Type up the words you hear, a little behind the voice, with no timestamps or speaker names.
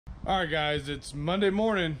All right, guys, it's Monday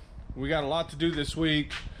morning. We got a lot to do this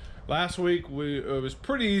week. Last week it was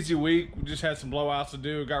pretty easy week. We just had some blowouts to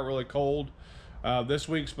do. It got really cold. This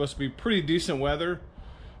week's supposed to be pretty decent weather.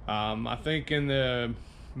 I think in the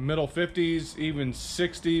middle 50s, even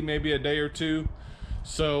 60, maybe a day or two.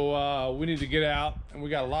 So we need to get out, and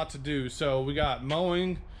we got a lot to do. So we got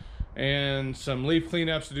mowing and some leaf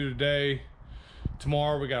cleanups to do today.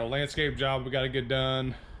 Tomorrow we got a landscape job we got to get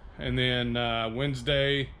done, and then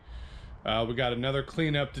Wednesday we got another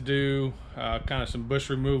cleanup to do, kind of some bush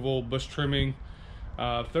removal, bush trimming.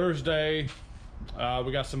 Thursday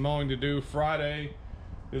we got some mowing to do. Friday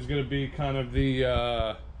is going to be kind of the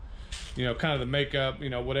kind of the makeup,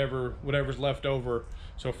 whatever's left over.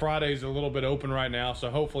 So Friday's a little bit open right now,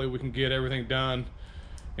 so hopefully we can get everything done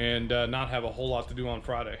and not have a whole lot to do on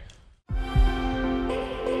Friday.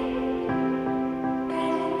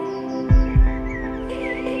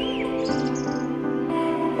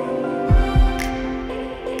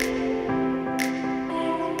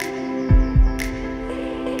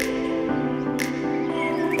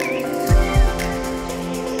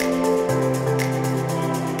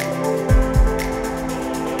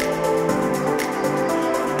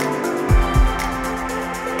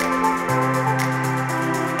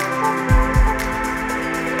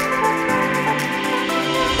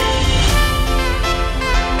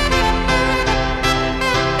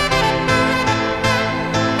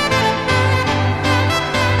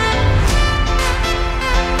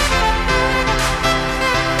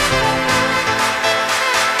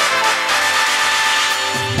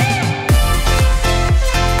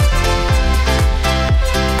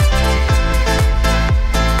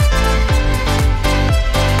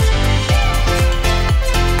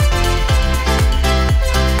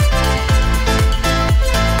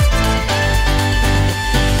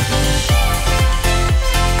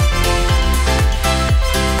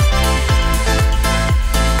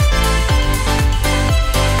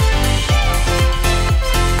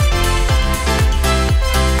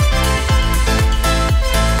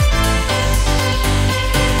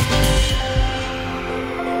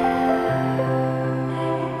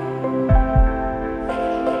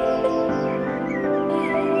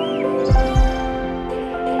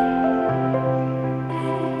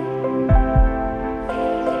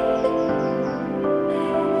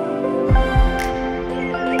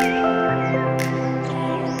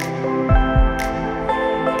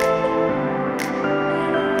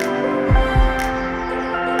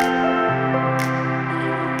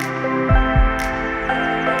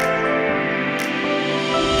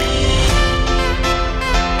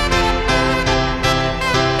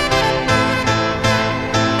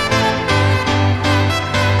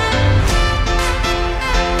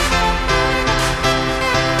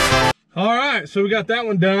 So we got that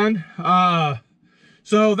one done.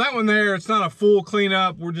 So that one there, it's not a full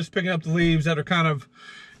cleanup. We're just picking up the leaves that are kind of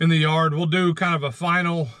in the yard. We'll do kind of a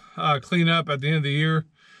final cleanup at the end of the year.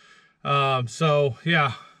 So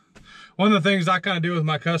yeah, one of the things I kind of do with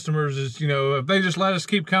my customers is, if they just let us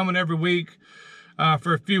keep coming every week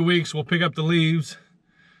for a few weeks, we'll pick up the leaves.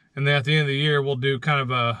 And then at the end of the year, we'll do kind of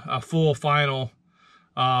a full final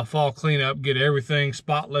fall cleanup, get everything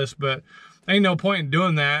spotless. But ain't no point in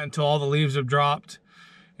doing that until all the leaves have dropped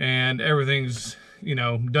and everything's,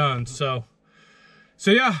 done. So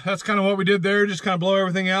yeah, that's kind of what we did there. Just kind of blow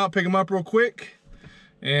everything out, pick them up real quick,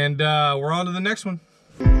 and we're on to the next one.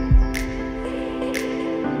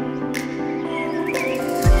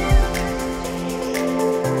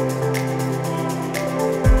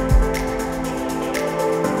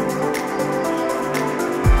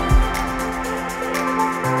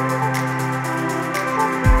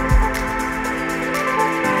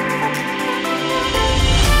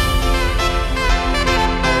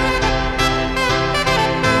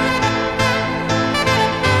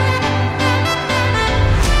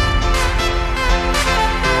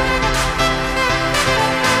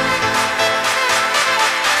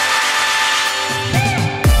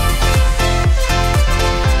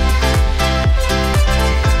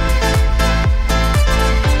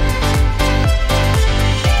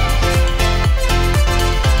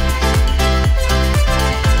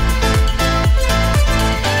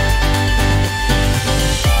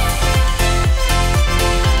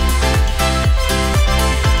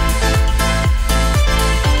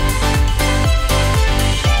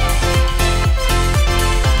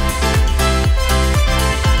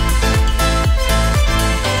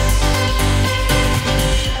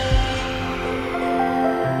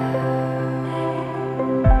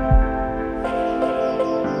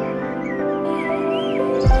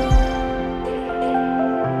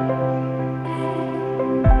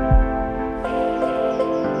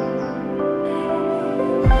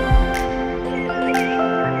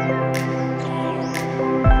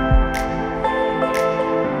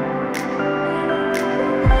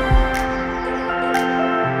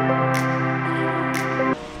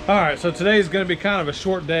 right, so today's gonna be kind of a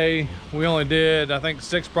short day. We only did, I think,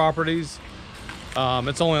 6 properties.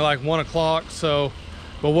 It's only like 1 o'clock, so,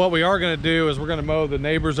 but what we are gonna do is we're gonna mow the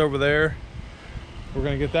neighbors over there. We're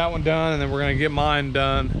gonna get that one done, and then we're gonna get mine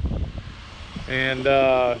done. And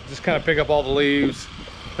just kind of pick up all the leaves.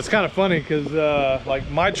 It's kind of funny because like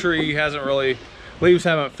my tree hasn't really, leaves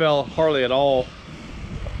haven't fell hardly at all.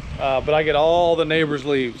 But I get all the neighbors'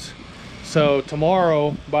 leaves. So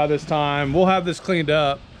tomorrow, by this time, we'll have this cleaned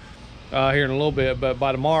up here in a little bit, but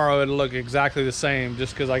by tomorrow it'll look exactly the same,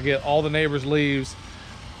 just because I get all the neighbors' leaves,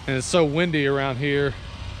 and it's so windy around here.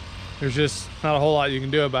 There's just not a whole lot you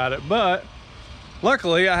can do about it. But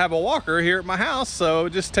luckily I have a walker here at my house, so it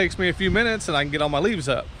just takes me a few minutes and I can get all my leaves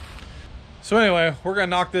up. So anyway, we're gonna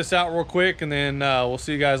knock this out real quick, and then we'll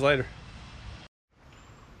see you guys later.